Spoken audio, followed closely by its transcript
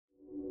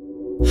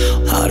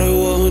I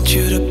don't want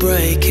you to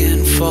break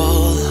and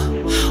fall,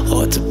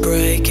 or to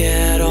break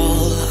at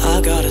all. I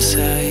gotta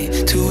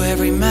say, to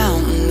every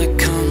mountain that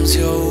comes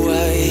your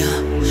way,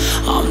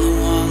 I'm the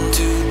one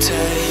to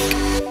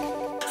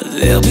take.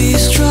 There'll be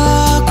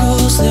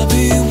struggles, there'll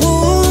be